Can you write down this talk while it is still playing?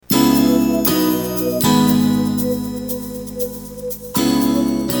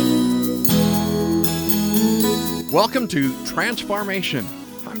Welcome to Transformation.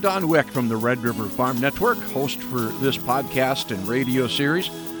 I'm Don Wick from the Red River Farm Network, host for this podcast and radio series.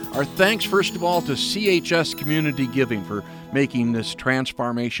 Our thanks, first of all, to CHS Community Giving for making this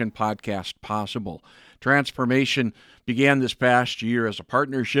Transformation podcast possible. Transformation began this past year as a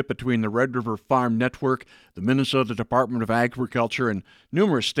partnership between the Red River Farm Network, the Minnesota Department of Agriculture, and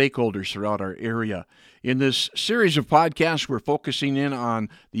numerous stakeholders throughout our area. In this series of podcasts, we're focusing in on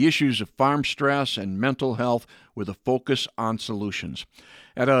the issues of farm stress and mental health with a focus on solutions.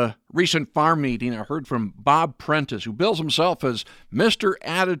 At a recent farm meeting, I heard from Bob Prentice, who bills himself as Mr.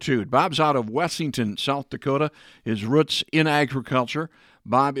 Attitude. Bob's out of Wessington, South Dakota, his roots in agriculture.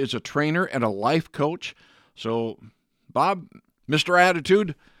 Bob is a trainer and a life coach. So, Bob, Mr.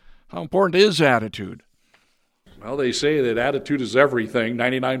 Attitude, how important is attitude? Well, they say that attitude is everything.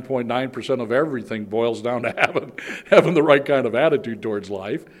 99.9% of everything boils down to having the right kind of attitude towards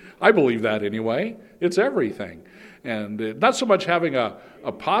life. I believe that anyway. It's everything. And not so much having a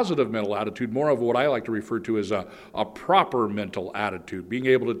positive mental attitude, more of what I like to refer to as a proper mental attitude, being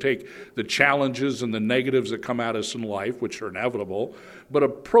able to take the challenges and the negatives that come at us in life, which are inevitable, but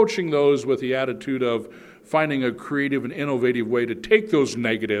approaching those with the attitude of finding a creative and innovative way to take those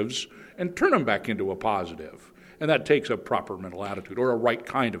negatives and turn them back into a positive. And that takes a proper mental attitude, or a right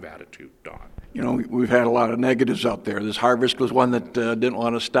kind of attitude, Don. You know, we've had a lot of negatives out there. This harvest was one that didn't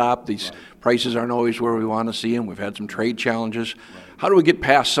want to stop. These prices aren't always where we want to see them. We've had some trade challenges. How do we get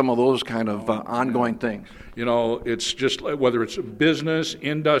past some of those kind of ongoing things? You know, it's just whether it's business,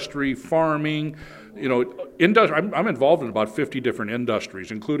 industry, farming, you know, I'm involved in about 50 different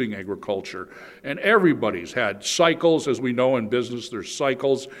industries, including agriculture, and everybody's had cycles. As we know in business, there's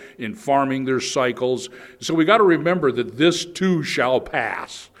cycles. In farming, there's cycles. So we got to remember that this too shall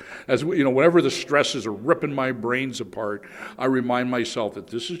pass. As you know, whenever the stresses are ripping my brains apart, I remind myself that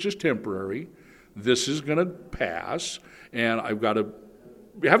this is just temporary. This is going to pass, and I've got to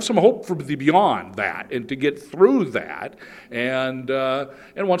have some hope for the beyond that, and to get through that. And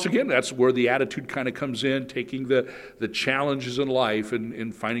once again, that's where the attitude kind of comes in, taking the challenges in life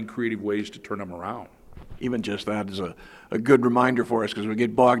and finding creative ways to turn them around. Even just that is a good reminder for us, because we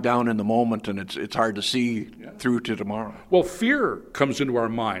get bogged down in the moment and it's hard to see through to tomorrow. Well, fear comes into our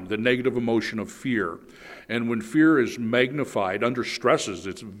mind, the negative emotion of fear. And when fear is magnified, under stresses,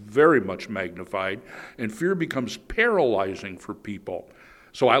 it's very much magnified, and fear becomes paralyzing for people.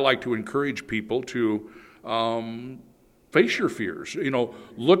 So I like to encourage people to face your fears. You know,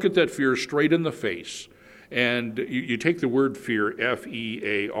 look at that fear straight in the face. And you take the word fear,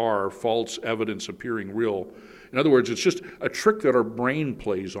 F-E-A-R, false evidence appearing real. In other words, it's just a trick that our brain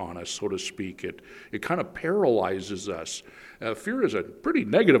plays on us, so to speak. It kind of paralyzes us. Fear is a pretty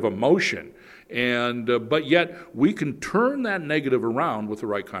negative emotion, but yet we can turn that negative around with the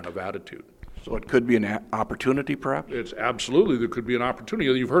right kind of attitude. So it could be an opportunity, perhaps? It's absolutely, there could be an opportunity.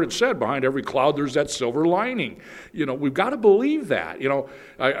 You've heard it said, behind every cloud there's that silver lining. You know, we've got to believe that. You know,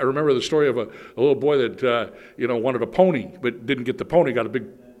 I remember the story of a little boy that, wanted a pony, but didn't get the pony, got a big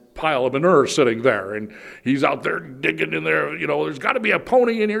pile of manure sitting there, and he's out there digging in there. You know, there's got to be a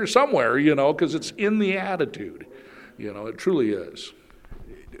pony in here somewhere, you know, because it's in the attitude. You know, it truly is.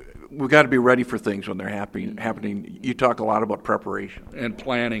 We've got to be ready for things when they're happening. You talk a lot about preparation. And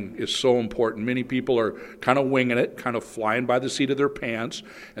planning is so important. Many people are kind of winging it, kind of flying by the seat of their pants,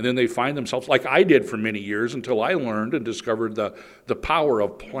 and then they find themselves, like I did for many years, until I learned and discovered the power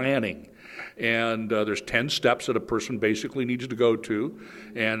of planning. And there's 10 steps that a person basically needs to go to.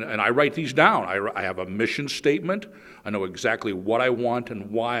 And I write these down. I have a mission statement. I know exactly what I want and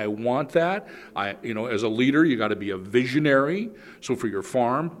why I want that. As a leader, you got to be a visionary. So for your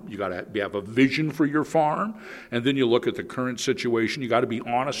farm, you got to have a vision for your farm. And then you look at the current situation. You got to be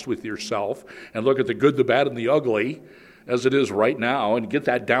honest with yourself and look at the good, the bad, and the ugly as it is right now, and get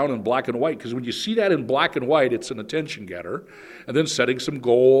that down in black and white. Because when you see that in black and white, it's an attention getter. And then setting some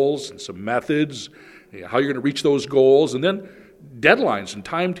goals and some methods, how you're going to reach those goals, and then deadlines and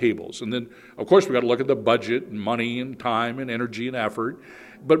timetables. And then, of course, we got to look at the budget and money and time and energy and effort.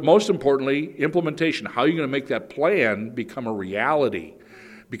 But most importantly, implementation. How are you going to make that plan become a reality?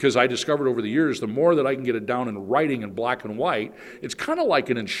 Because I discovered over the years, the more that I can get it down in writing in black and white, it's kind of like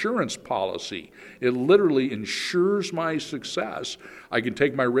an insurance policy. It literally ensures my success. I can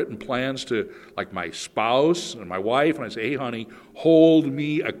take my written plans to, like, my spouse and my wife, and I say, hey, honey, hold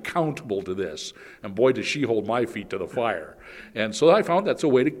me accountable to this. And boy, does she hold my feet to the fire. And so I found that's a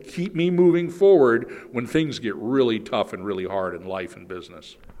way to keep me moving forward when things get really tough and really hard in life and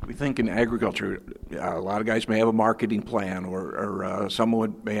business. We think in agriculture, a lot of guys may have a marketing plan, or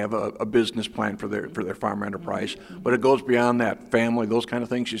someone may have a business plan for their farm enterprise, but it goes beyond that. Family, those kind of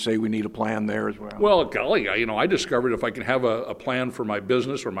things. You say we need a plan there as well. Well, golly, I discovered if I can have a plan for my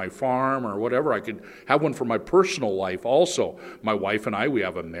business or my farm or whatever, I could have one for my personal life also. My wife and I, we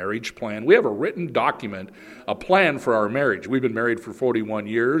have a marriage plan. We have a written document, a plan for our marriage. We've been married for 41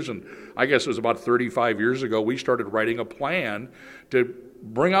 years, and I guess it was about 35 years ago we started writing a plan to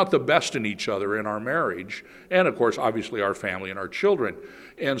bring out the best in each other in our marriage, and of course, obviously, our family and our children.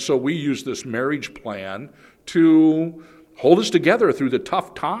 And so we use this marriage plan to hold us together through the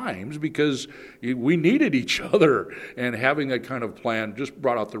tough times because we needed each other. And having that kind of plan just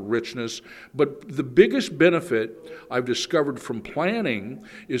brought out the richness. But the biggest benefit I've discovered from planning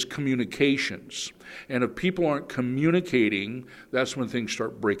is communications. And if people aren't communicating, that's when things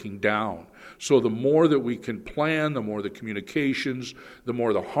start breaking down. So the more that we can plan, the more the communications, the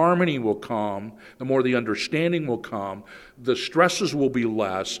more the harmony will come, the more the understanding will come, the stresses will be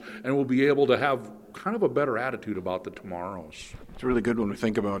less, and we'll be able to have kind of a better attitude about the tomorrows. It's really good when we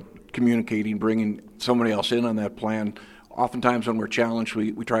think about communicating, bringing somebody else in on that plan. Oftentimes when we're challenged,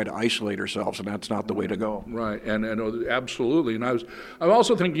 we try to isolate ourselves, and that's not the way to go. Right, and absolutely. And I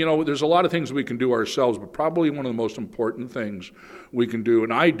also think, there's a lot of things we can do ourselves, but probably one of the most important things we can do,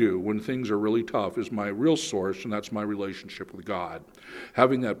 and I do when things are really tough, is my real source, and that's my relationship with God.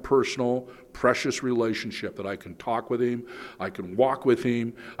 Having that personal, precious relationship that I can talk with Him, I can walk with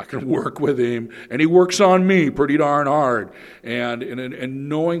Him, I can work with Him, and He works on me pretty darn hard. And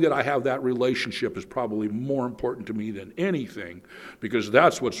knowing that I have that relationship is probably more important to me than anything, because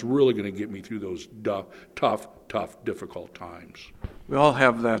that's what's really going to get me through those tough, difficult times. We all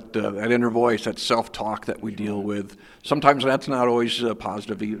have that inner voice, that self-talk that we deal with. Sometimes that's not always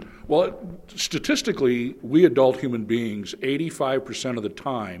positive either. Well, statistically, we adult human beings, 85% of the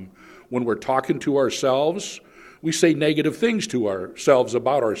time, when we're talking to ourselves, we say negative things to ourselves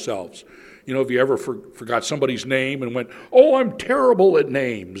about ourselves. If you ever forgot somebody's name and went, "Oh, I'm terrible at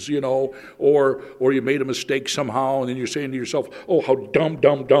names," or you made a mistake somehow, and then you're saying to yourself, "Oh, how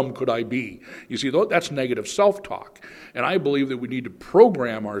dumb could I be?" You see, that's negative self-talk. And I believe that we need to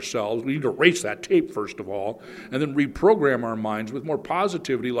program ourselves. We need to erase that tape, first of all, and then reprogram our minds with more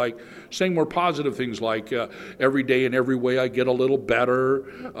positivity, like saying more positive things like, every day in every way I get a little better.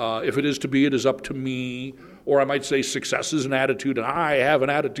 If it is to be, it is up to me. Or I might say success is an attitude, and I have an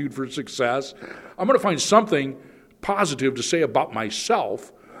attitude for success. I'm going to find something positive to say about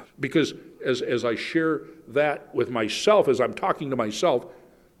myself, because as I share that with myself, as I'm talking to myself,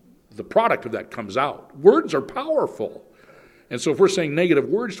 the product of that comes out. Words are powerful. And so if we're saying negative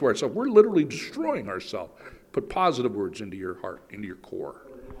words to ourselves, we're literally destroying ourselves. Put positive words into your heart, into your core.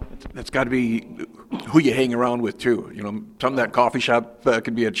 That's got to be who you hang around with, too. Some of that coffee shop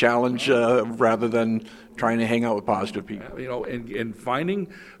can be a challenge rather than trying to hang out with positive people. And finding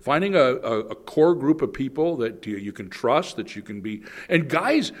a core group of people that you can trust, that you can be. And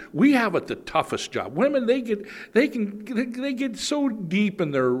guys, we have it the toughest job. Women, they get so deep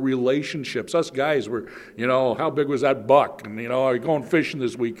in their relationships. Us guys, we're, how big was that buck? And are you going fishing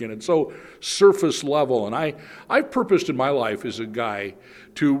this weekend? It's so surface level. And I've purposed in my life as a guy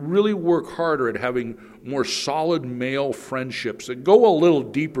to really work harder at having more solid male friendships that go a little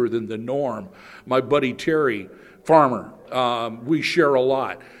deeper than the norm. My buddy Terry, farmer, we share a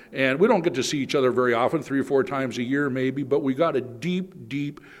lot. And we don't get to see each other very often, 3 or 4 times a year maybe, but we got a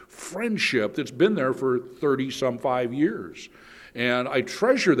deep friendship that's been there for 30-some-5 years. And I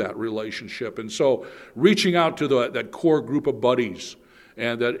treasure that relationship. And so reaching out to that core group of buddies,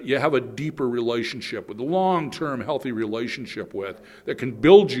 and that you have a deeper relationship with, a long-term healthy relationship with, that can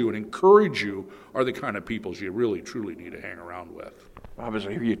build you and encourage you, are the kind of people you really, truly need to hang around with. Bob, as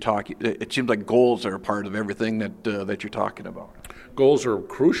I hear you talk, it seems like goals are a part of everything that you're talking about. Goals are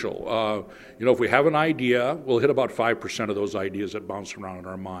crucial. If we have an idea, we'll hit about 5% of those ideas that bounce around in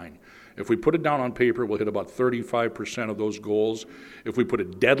our mind. If we put it down on paper, we'll hit about 35% of those goals. If we put a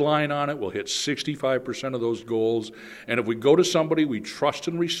deadline on it, we'll hit 65% of those goals. And if we go to somebody we trust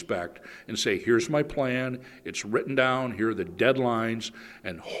and respect and say, "Here's my plan, it's written down, here are the deadlines,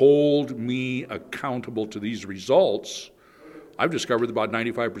 and hold me accountable to these results," I've discovered that about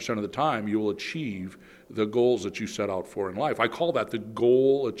 95% of the time you will achieve the goals that you set out for in life. I call that the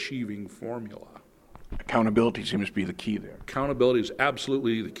goal-achieving formula. Accountability seems to be the key there. Accountability is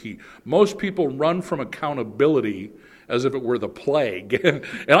absolutely the key. Most people run from accountability as if it were the plague. And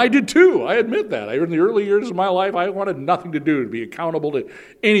I did too. I admit that. In the early years of my life, I wanted nothing to do to be accountable to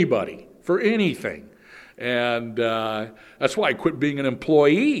anybody for anything. And that's why I quit being an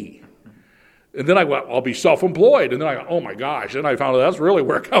employee. And then I went, I'll be self-employed. And then I go, oh my gosh. And I found out that's really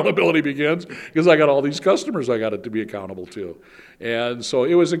where accountability begins, because I got all these customers I got to be accountable to. And so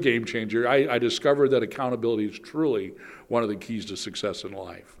it was a game changer. I discovered that accountability is truly one of the keys to success in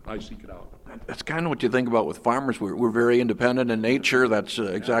life. I seek it out. That's kind of what you think about with farmers. We're very independent in nature. That's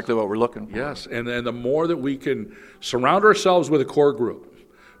exactly what we're looking for. Yes, and the more that we can surround ourselves with a core group,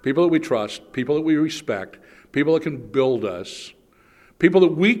 people that we trust, people that we respect, people that can build us, people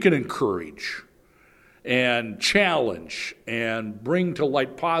that we can encourage and challenge and bring to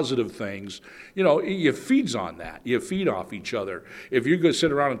light positive things, you feeds on that. You feed off each other. If you go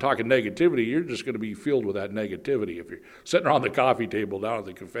sit around and talk negativity, you're just going to be filled with that negativity. If you're sitting around the coffee table down at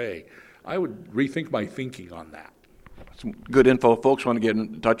the cafe, I would rethink my thinking on that. Some good info. Folks want to get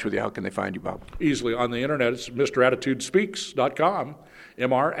in touch with you. How can they find you, Bob? Easily on the internet. It's MrAttitudespeaks.com.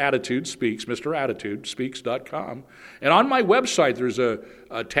 MR Attitude Speaks, MrAttitudespeaks.com. And on my website, there's a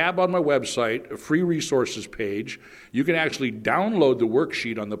tab on my website, a free resources page. You can actually download the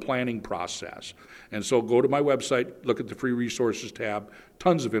worksheet on the planning process. And so go to my website, look at the free resources tab,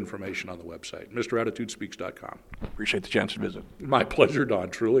 tons of information on the website, MrAttitudespeaks.com. Appreciate the chance to visit. My pleasure, Don.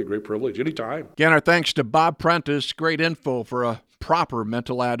 Truly a great privilege. Anytime. Again, our thanks to Bob Prentice. Great info for a proper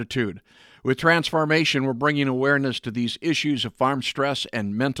mental attitude. With Transformation, we're bringing awareness to these issues of farm stress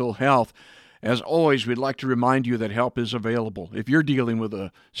and mental health. As always, we'd like to remind you that help is available. If you're dealing with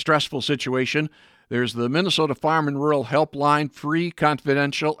a stressful situation, there's the Minnesota Farm and Rural Helpline, free,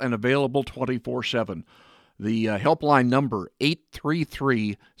 confidential, and available 24/7. The helpline number,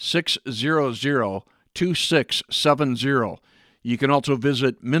 833-600-2670. You can also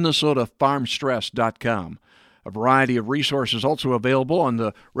visit minnesotafarmstress.com. A variety of resources also available on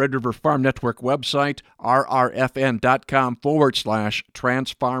the Red River Farm Network website,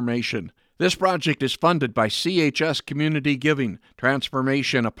 rrfn.com/transformation. This project is funded by CHS Community Giving.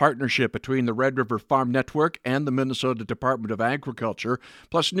 Transformation, a partnership between the Red River Farm Network and the Minnesota Department of Agriculture,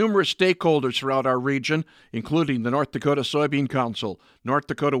 plus numerous stakeholders throughout our region, including the North Dakota Soybean Council, North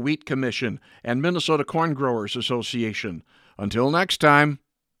Dakota Wheat Commission, and Minnesota Corn Growers Association. Until next time,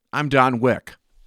 I'm Don Wick.